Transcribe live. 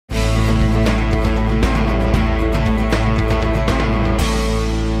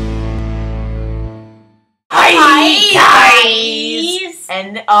Hey guys!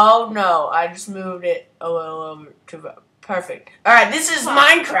 And oh no, I just moved it a little over to perfect. Alright, this is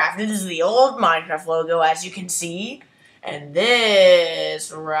Minecraft. This is the old Minecraft logo, as you can see. And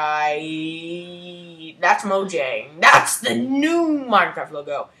this right, that's Mojang. That's the new Minecraft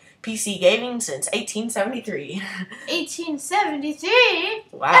logo. PC gaming since 1873. 1873?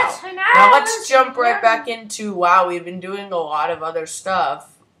 Wow. Now let's jump right back into, wow, we've been doing a lot of other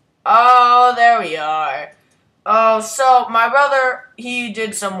stuff. Oh, there we are. Oh, so my brother, he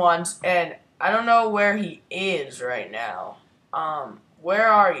did some once, and I don't know where he is right now. Where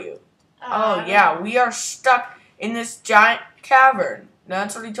are you? Oh, yeah, we are stuck in this giant cavern.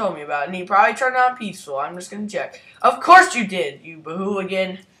 That's what he told me about, and he probably turned on peaceful. I'm just gonna check. Of course you did, you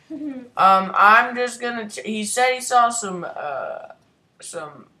bahooligan. I'm just gonna. He said he saw some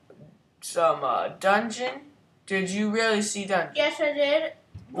dungeon. Did you really see dungeon? Yes, I did.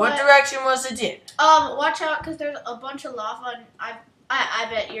 What direction was it in? Watch out, cause there's a bunch of lava, and I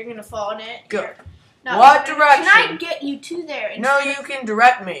bet you're gonna fall in it. Go. No, What direction? Can I get you to there? No, you can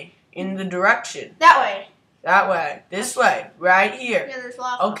direct me in the direction. That way. That way. This way. Right here. Yeah, there's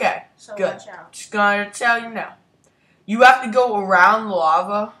lava. Okay. So good. Watch out. Just gonna tell you now. You have to go around the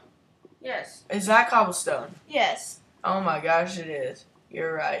lava. Yes. Is that cobblestone? Yes. Oh my gosh, it is.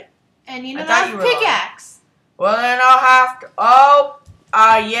 You're right. And you know I thought that's you a were lying. pickaxe. Well, then I'll have to. Oh,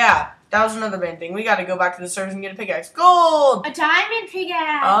 yeah. That was another main thing. We gotta go back to the surface and get a pickaxe. Gold! A diamond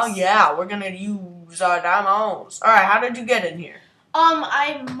pickaxe. Oh, yeah. We're gonna use our diamonds. Alright, how did you get in here?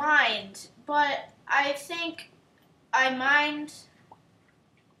 I mined, but I think I mined.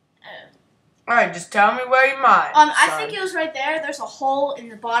 Alright, just tell me where you mined. I think it was right there. There's a hole in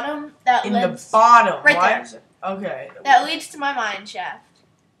the bottom that in leads. the bottom. Right Why there. is it? Okay. That leads to my mine shaft.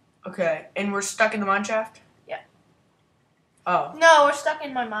 Okay, and we're stuck in the mine shaft? Yeah. Oh. No, we're stuck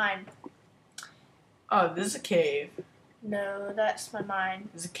in my mine. Oh, this is a cave. No, that's my mine.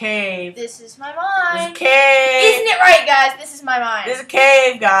 This is a cave. This is my mine. This is a cave. Isn't it right, guys? This is my mine. This is a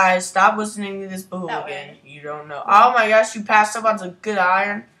cave, guys. Stop listening to this bahooligan. way. You don't know. Oh my gosh, you passed up on some good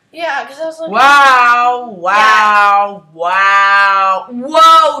iron. Yeah, because I was looking. Wow, wow, wow.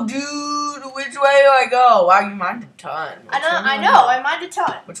 Whoa, dude. Which way do I go? Wow, you mined a ton. I know. I mined a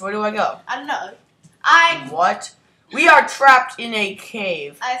ton. Which way do I go? I don't know. What? We are trapped in a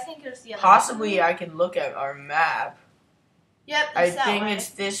cave. I think it was the other Possibly way. I can look at our map. Yep, I it's that think way. it's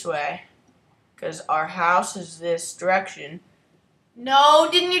this way. Because our house is this direction. No,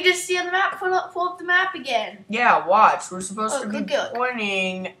 didn't you just see on the map? Pull up the map again. Yeah, watch. We're supposed to be good.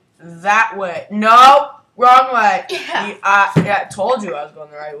 pointing that way. No, wrong way. Yeah. I told you I was going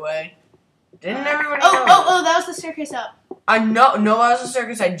the right way. Didn't everybody know? Oh, that was the staircase up. I know. No, that was the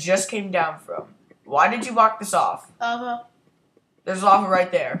circus I just came down from. Why did you block this off? Lava. There's lava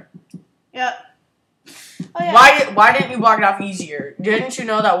right there. Yep. Oh, yeah. Why didn't you block it off easier? Didn't you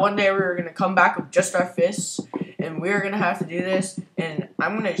know that one day we were going to come back with just our fists? And we were going to have to do this. And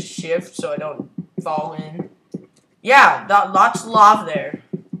I'm going to shift so I don't fall in. Yeah, lots of lava there.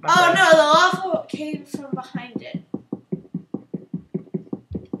 Oh, no, the lava came from behind it.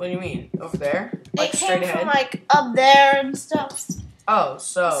 What do you mean? Over there? It Straight came ahead? from, up there and stuff. Oh,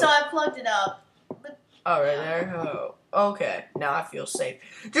 so I plugged it up. Oh, right there? Oh, okay. Now I feel safe.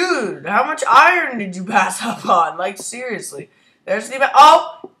 Dude, how much iron did you pass up on? Like, seriously. There's the...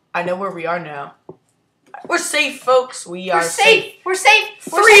 Oh! I know where we are now. We're safe, folks. We are safe. We're safe.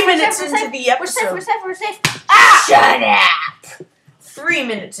 3 minutes into the episode. We're safe. Ah! Shut up! 3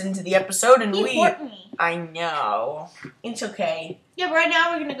 minutes into the episode, and You hurt me. I know. It's okay. Yeah, but right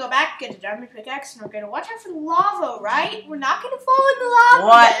now we're going to go back, get a diamond pickaxe, and we're going to watch out for the lava, right? We're not going to fall in the lava.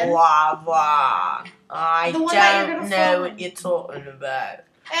 What then. lava? I The one that you're don't gonna know fall what in. you're talking about.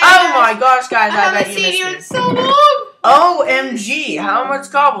 Hey, Oh my guys, gosh, guys, I I bet haven't you seen you in missed me. so long. OMG, how much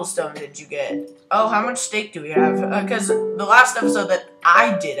cobblestone did you get? Oh, how much steak do we have? Because the last episode that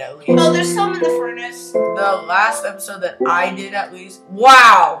I did, at least. Oh, there's some in the furnace. The last episode that I did, at least.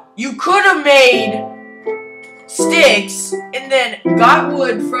 Wow! You could have made sticks and then got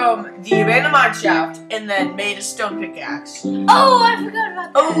wood from the abandoned mine shaft and then made a stone pickaxe. Oh, I forgot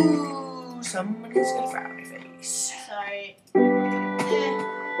about that. Oh, somebody's gonna fry my face. Sorry.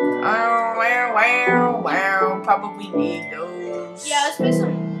 Oh, wow. Probably need those. Yeah, let's make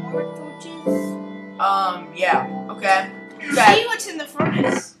some more torches. Yeah. Okay. See what's in the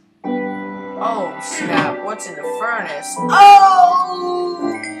furnace. Oh, snap. What's in the furnace?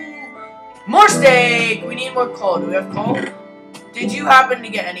 Oh! More steak! We need more coal. Do we have coal? Did you happen to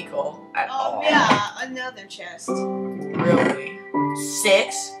get any coal at all? Yeah, another chest. Really?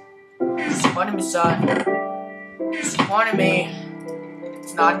 6? Disappointed me, son. Disappointed me.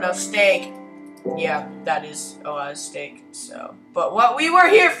 It's not enough steak. Yeah, that is a lot of steak. So, but what we were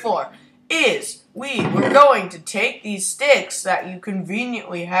here for is we were going to take these sticks that you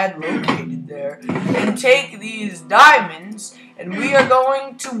conveniently had located there and take these diamonds, and we are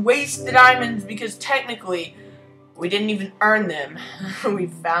going to waste the diamonds because technically we didn't even earn them. We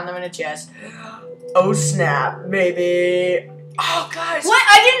found them in a chest. Oh snap, baby. Oh, guys. What?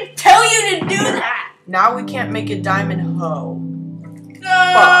 I didn't tell you to do that. Now we can't make a diamond hoe.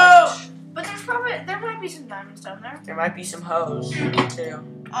 No. But there might be some diamonds down there. There might be some hoes, too.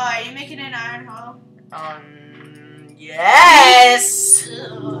 Are you making an iron hoe? Yes!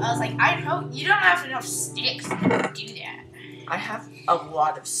 Ugh. I was like, iron hoe? You don't have enough sticks to do that. I have a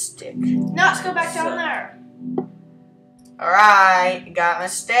lot of stick. No, let's go back down there. Alright, got my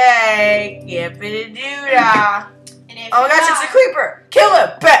steak. Yippity-doo-dah. Oh my gosh, it's a creeper! Kill him!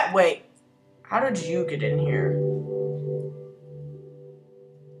 Bet! Wait. How did you get in here?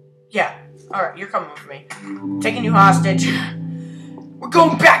 Yeah. Alright, you're coming with me. Taking you hostage. We're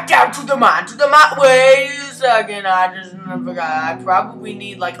going back down to the mine. Wait a second. I just forgot. I probably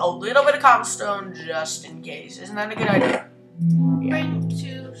need like a little bit of cobblestone just in case. Isn't that a good idea? Yeah. Bring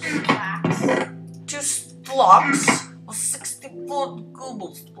 2 slacks. 2 blocks? Well, 64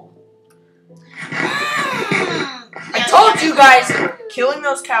 goobles. I told you guys, killing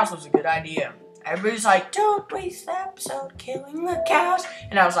those cows was a good idea. Everybody's like, don't waste the episode killing the cows.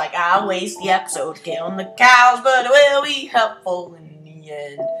 And I was like, I'll waste the episode killing the cows, but it will be helpful in the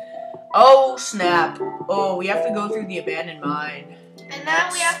end. Oh, snap. Oh, we have to go through the abandoned mine. And now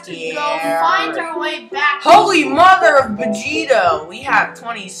we have to go find our way back. Holy mother of Vegito! We have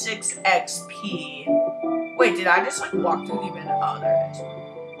 26 XP. Wait, did I just like walk through the abandoned? Oh, there it is.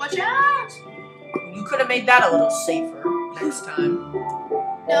 Watch out! You could have made that a little safer next time.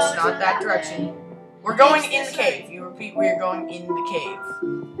 No, it's not that direction. We're going in the cave. You repeat, we are going in the cave.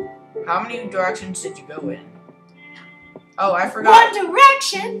 How many directions did you go in? Oh, I forgot. One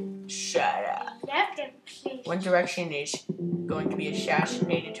direction! Shut up. Left and right. One Direction is going to be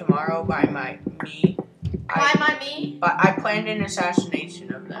assassinated tomorrow by me. By me? But I planned an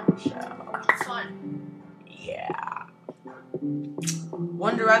assassination of them, so. Fun. Yeah.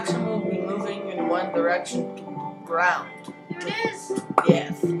 One Direction will be moving in one direction to the ground. There it is.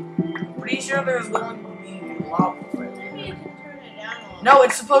 Yes. I'm pretty sure there's going to be lava right there. Maybe you can turn it down a little. No,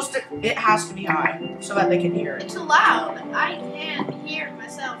 it's supposed to, it has to be high so that they can hear it. It's loud. I can't hear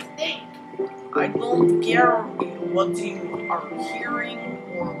myself think. I don't care what you are hearing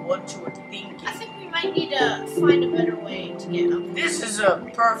or what you are thinking. I think we might need to find a better way to get up. This is a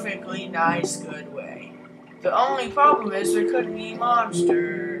perfectly nice, good way. The only problem is there could be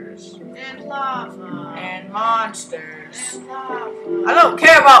monsters. And lava. And monsters. And lava. I don't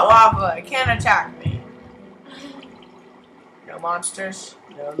care about lava. It can't attack me. No monsters,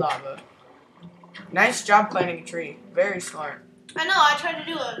 no lava. Nice job planting a tree. Very smart. I know, I tried to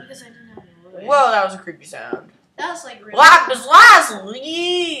do it because I didn't have any wood. Whoa, that was a creepy sound. That was like really Lapis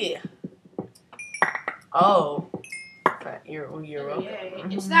lazuli! Oh. You're welcome. Yay.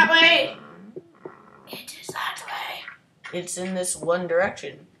 It's that way! It is that way. It's in this one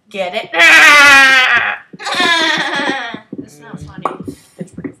direction. Get it? That's not funny.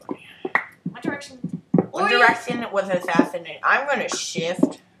 It's pretty funny. What direction? One direction was assassinate. I'm gonna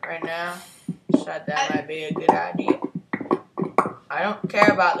shift right now. So that might be a good idea. I don't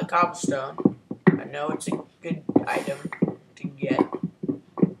care about the cobblestone. I know it's a good item to get.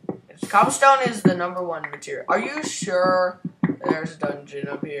 Cobblestone is the #1 material. Are you sure there's a dungeon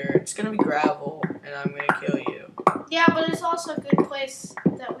up here? It's gonna be gravel, and I'm gonna kill you. Yeah, but it's also a good place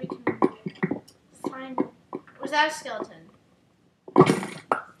that we can find. Was that a skeleton?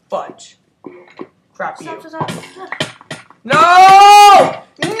 Fudge. Crap you. Stop. No!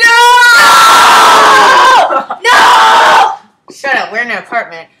 No! No! Shut up, we're in an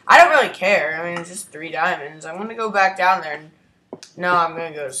apartment. I don't really care. I mean, it's just 3 diamonds. I'm gonna go back down there and... No, I'm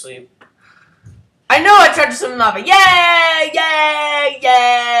gonna go to sleep. I know I tried to swim in lava. Yay! Yay!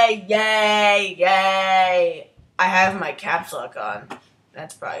 Yay! Yay! Yay! I have my caps lock on.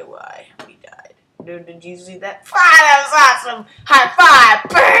 That's probably why we died. Dude, did you see that? That was awesome! High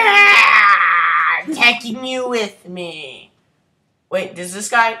five! Taking you with me. Wait, does this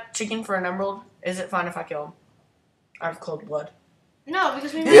guy chicken for an emerald? Is it fine if I kill him? I have cold blood. No,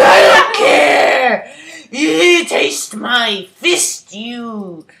 because we. I don't care. You taste my fist.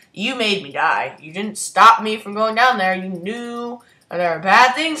 You made me die. You didn't stop me from going down there. You knew there are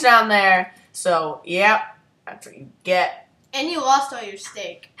bad things down there. So, yep, that's what you get. And you lost all your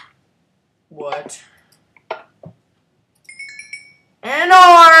steak. What? And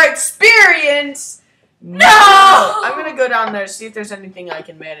our experience. No! I'm gonna go down there see if there's anything I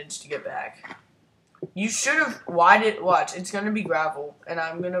can manage to get back. You should have. Why did watch? It's gonna be gravel, and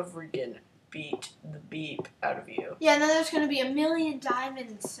I'm gonna freaking beat the beep out of you. Yeah, and then there's gonna be a million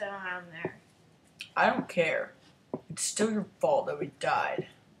diamonds around there. I don't care. It's still your fault that we died.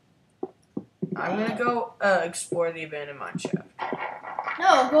 I'm gonna go explore the abandoned mine shaft.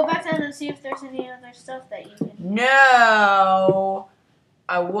 No, go back down and see if there's any other stuff that you can. No,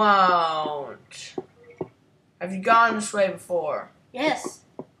 I won't. Have you gone this way before? Yes.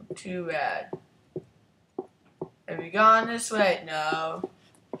 Too bad. Have you gone this way? No.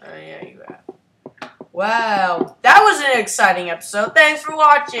 Oh yeah, you have. Wow, that was an exciting episode. Thanks for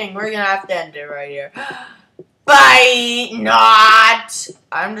watching. We're gonna have to end it right here. Bye. Not.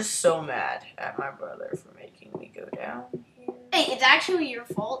 I'm just so mad at my brother for making me go down here. Hey, it's actually your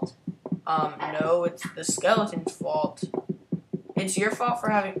fault. No, it's the skeleton's fault. It's your fault for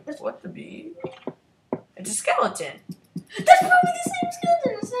having. What the bee? It's a skeleton. That's probably the same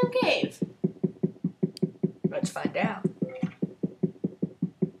skeleton in the same cave. Let's find out.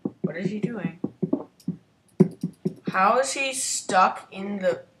 What is he doing? How is he stuck in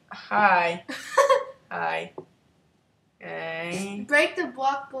the... Hi. Hi. Hey. Break the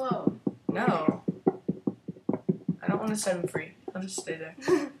block below. No. I don't want to set him free. I'll just stay there.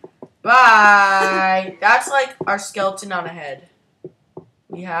 Bye. That's like our skeleton on a head.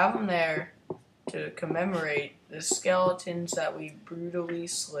 We have him there to commemorate the skeletons that we brutally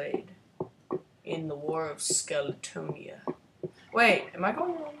slayed in the War of Skeletonia. Wait, am I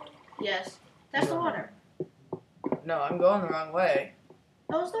going the wrong way? Yes. That's the water. No, I'm going the wrong way.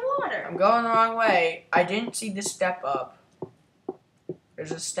 That was the water. I'm going the wrong way. I didn't see the step up.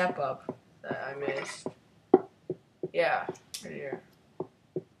 There's a step up that I missed. Yeah, right here.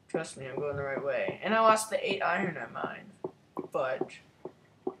 Trust me, I'm going the right way. And I lost the 8 iron at mine. Fudge.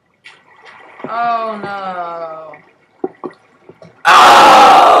 Oh no.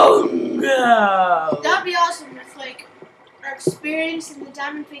 Oh no! That'd be awesome if, like, our experience in the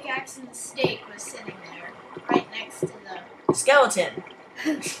diamond pickaxe and the stake was sitting there, right next to the skeleton.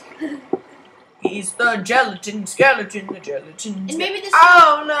 He's the gelatin skeleton, the gelatin. And maybe the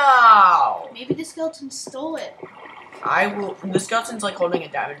oh no! Maybe the skeleton stole it. I will. The skeleton's like holding a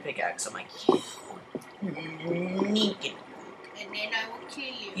diamond pickaxe. I'm like, you naked. And then I will kill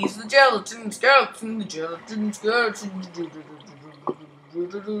you. He's the gelatin skeleton, the gelatin skeleton.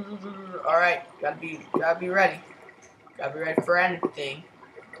 All right, gotta be ready. Gotta be ready for anything.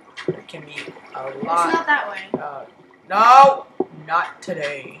 There can be a lot. It's not that way. No, not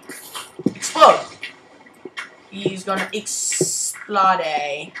today. Explode. He's gonna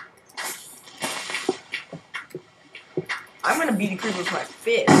explode. I'm gonna beat the creeper with my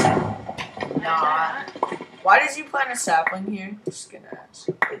fist. Nah. Why did you plant a sapling here? Just gonna ask.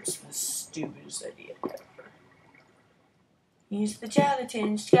 It's the stupidest idea ever. He's the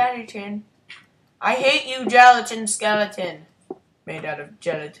gelatin skeleton. I hate you, gelatin skeleton. Made out of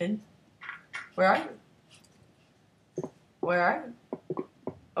gelatin. Where are you? Where are you?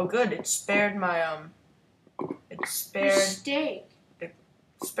 Oh, good. It spared my It spared. Steak. It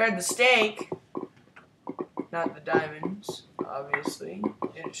spared the steak. Not the diamonds, obviously.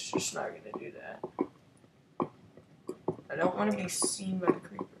 It's just not gonna do that. I don't want to be seen by the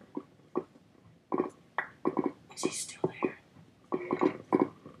creeper. Is he still there?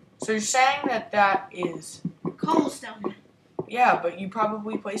 So you're saying that is cobblestone. Yeah, but you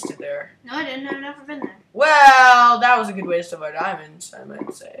probably placed it there. No, I didn't. I've never been there. Well, that was a good waste of our diamonds, I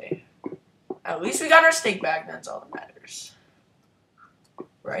might say. At least we got our steak back, that's all that matters.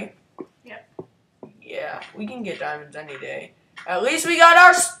 Right? Yep. Yeah, we can get diamonds any day. At least we got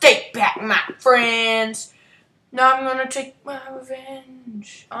our steak back, my friends. Now I'm gonna take my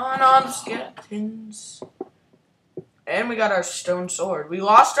revenge on all the skeletons. And we got our stone sword. We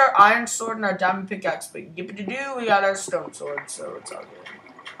lost our iron sword and our diamond pickaxe, but yippee-doo, we got our stone sword, so it's all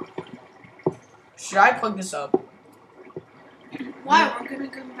good. Should I plug this up? Why? We're gonna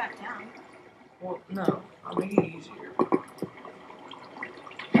come back down. Well, no. I'll make it easier.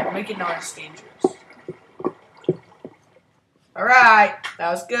 I'll make it not as dangerous. Alright, that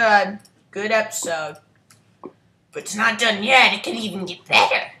was good. Good episode. But it's not done yet. It can even get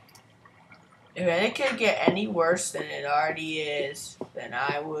better. If it could get any worse than it already is, then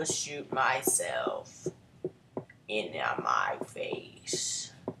I will shoot myself in my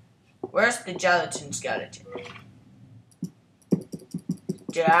face. Where's the gelatin skeleton?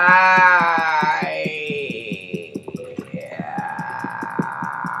 Die!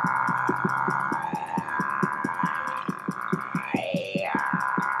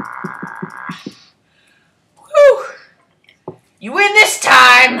 Whew! You win this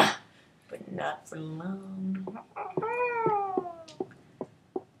time! But not for long.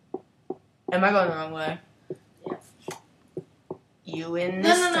 Am I going the wrong way? Yeah. You win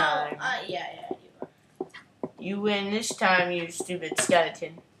this time. Yeah, you are. You win this time, you stupid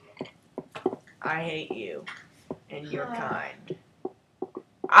skeleton. I hate you and your kind.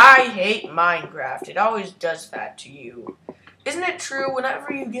 I hate Minecraft. It always does that to you. Isn't it true?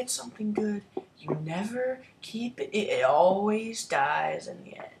 Whenever you get something good, you never keep it. It always dies in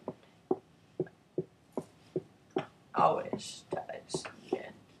the end. Always dies in the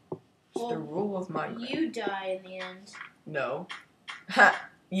end. It's the rule of Minecraft. You die in the end. No.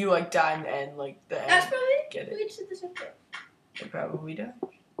 You like die in the end, like the end. That's probably Get it? We just did the same thing. It probably does.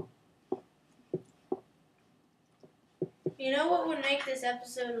 You know what would make this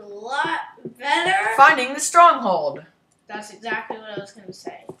episode a lot better? Finding the stronghold. That's exactly what I was going to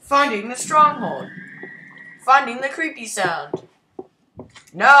say. Finding the stronghold. Finding the creepy sound.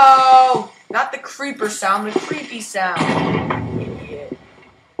 No! Not the creeper sound, the creepy sound. Idiot.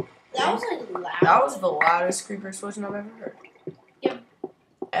 That was like loud. That was the loudest creeper explosion I've ever heard. Yep.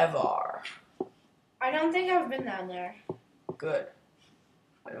 Ever. I don't think I've been down there. Good.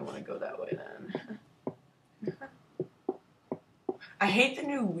 I don't want to go that way then. I hate the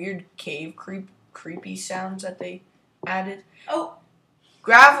new weird cave creepy sounds that they added. Oh.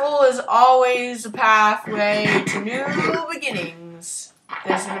 Gravel is always a pathway to new beginnings.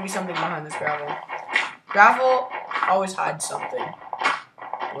 There's going to be something behind this gravel. Gravel always hides something.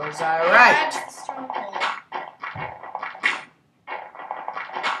 Was I right?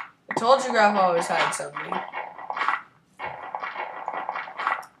 I told you gravel always hides something.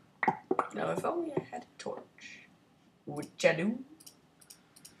 Now, if only I had a torch. Which I do.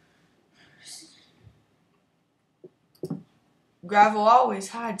 Gravel always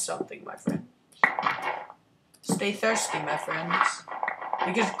hides something, my friends. Stay thirsty, my friends.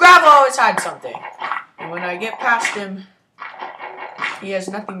 Because gravel always hides something. And when I get past him, he has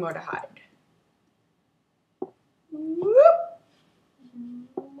nothing more to hide. Whoop.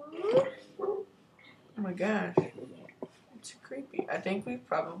 Oh my gosh. It's creepy. I think we've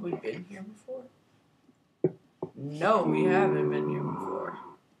probably been here before. No, we haven't been here before.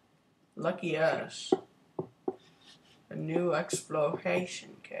 Lucky us. A new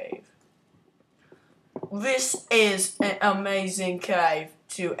exploration cave. This is an amazing cave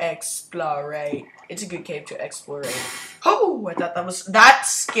to explore. It's a good cave to explore. Oh, I thought that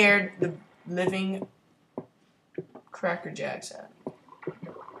scared the living Cracker Jacks out.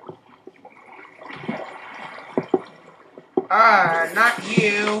 Not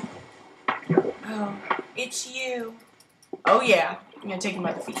you. Oh, it's you. Oh yeah, I'm gonna take him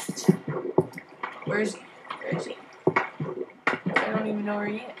by the feet. Where is he? Where is he? I don't even know where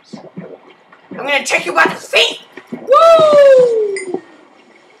he is. I'm gonna take you by the feet! Woo!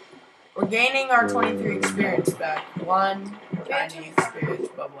 We're gaining our 23 experience back. One tiny experience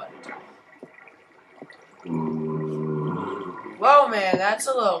bubble at a time. Whoa, man, that's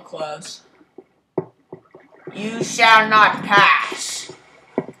a little close. You shall not pass.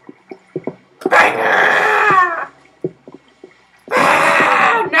 Banger!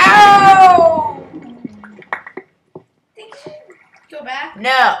 Ah, no! Think you should go back?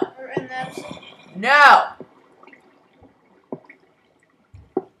 No. Or in the episode? No.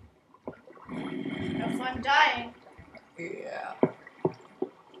 Have fun dying. Yeah.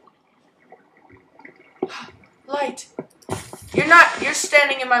 Light. You're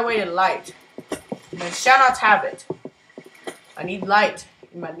standing in my way to light. And I shall not have it. I need light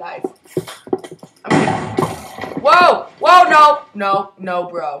in my life. Whoa! Whoa, no,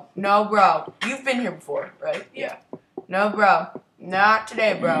 bro. No, bro. You've been here before, right? Yeah. No, bro. Not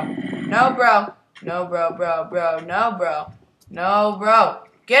today, bro. No, bro. No, bro. No, bro. No, bro.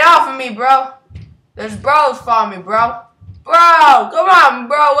 Get off of me, bro. There's bros for me, bro. Bro, come on,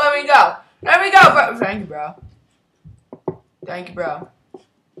 bro. Let me go. Let me go, bro. Thank you, bro. Thank you, bro.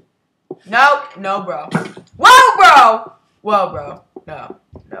 Nope. No, bro. Whoa, bro. Whoa, bro. No,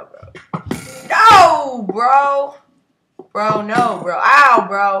 bro. No, bro. Bro, no, bro. Ow,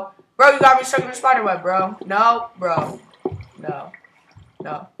 bro. Bro, you got me stuck in a spider web, bro. No, bro. No.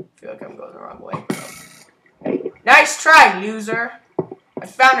 I feel like I'm going the wrong way, bro. Nice try, loser. I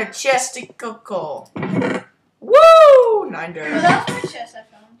found a chesticle. Woo! 9 dirt. Oh, that was my chest I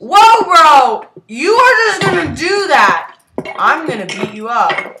found. Whoa, bro! You are just gonna do that. I'm gonna beat you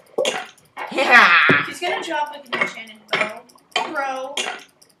up. Yeah. He's gonna drop like an enchanted bow.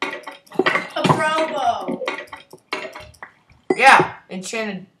 A bro bow. Yeah,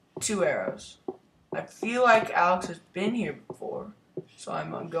 enchanted 2 arrows. I feel like Alex has been here before, so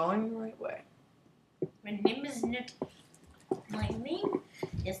I'm going the right way. My name is not. My name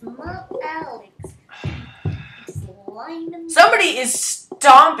is not Alex. It's Lyman. Somebody is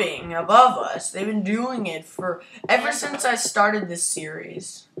stomping above us. They've been doing it ever since I started this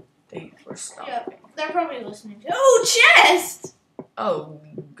series. They were stomping. Yeah, they're probably listening to. Oh, chest! Oh,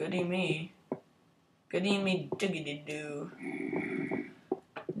 goody me. Goody me diggity doo.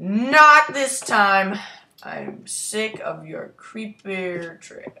 Not this time. I'm sick of your creeper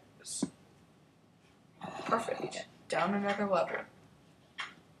tricks. Perfect. Down another level.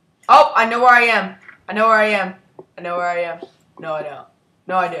 Oh, I know where I am. I know where I am. I know where I am. No, I don't.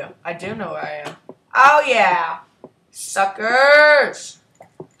 No, I do. I do know where I am. Oh, yeah. Suckers.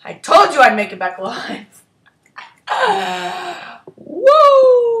 I told you I'd make it back alive. Woo!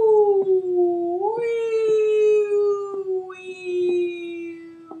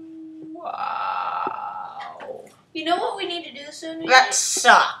 Wow. You know what we need to do soon? That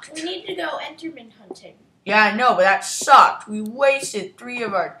sucked. We need to go Enderman hunting. Yeah, I know, but that sucked. We wasted 3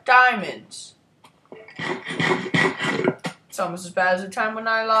 of our diamonds. It's almost as bad as the time when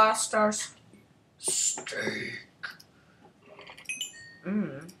I lost our steak.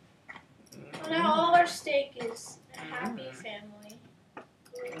 Well, now all our steak is a happy family.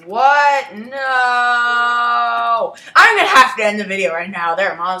 What? No! I'm gonna have to end the video right now.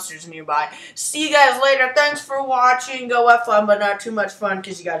 There are monsters nearby. See you guys later. Thanks for watching. Go have fun, but not too much fun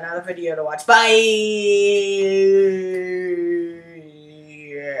because you got another video to watch. Bye!